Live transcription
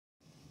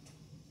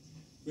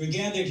We're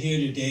gathered here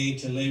today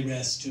to lay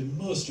rest to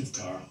most of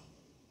Karl.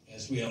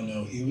 As we all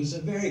know, he was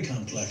a very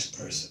complex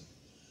person.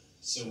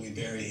 So we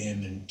bury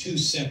him in two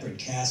separate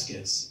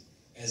caskets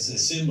as a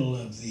symbol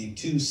of the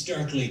two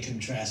starkly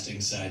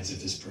contrasting sides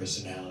of his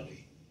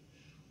personality.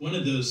 One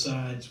of those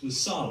sides was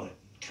solid,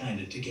 kind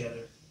of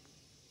together.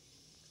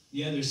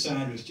 The other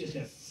side was just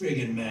a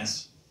friggin'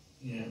 mess,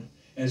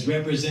 as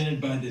represented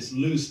by this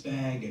loose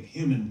bag of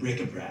human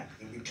bric-a-brac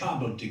that we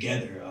cobbled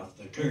together off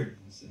the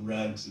curtains and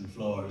rugs and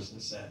floors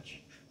and such.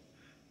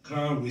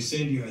 Karl, we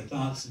send you our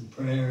thoughts and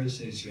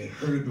prayers as you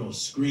hurtle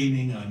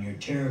screaming on your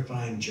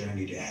terrifying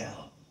journey to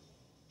hell.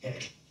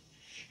 Heck,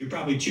 you're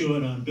probably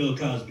chewing on Bill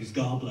Cosby's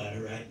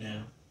gallbladder right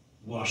now,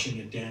 washing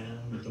it down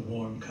with a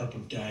warm cup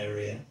of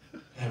diarrhea.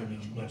 I don't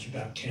know much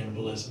about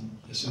cannibalism.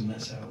 I assume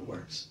that's how it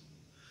works.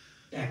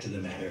 Back to the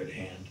matter at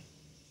hand.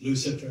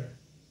 Lucifer,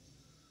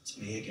 it's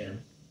me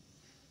again.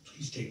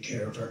 Please take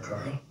care of our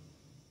Karl.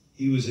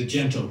 He was a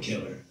gentle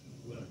killer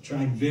who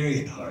tried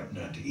very hard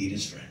not to eat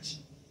his friends.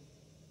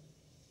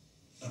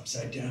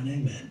 Upside down,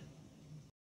 amen.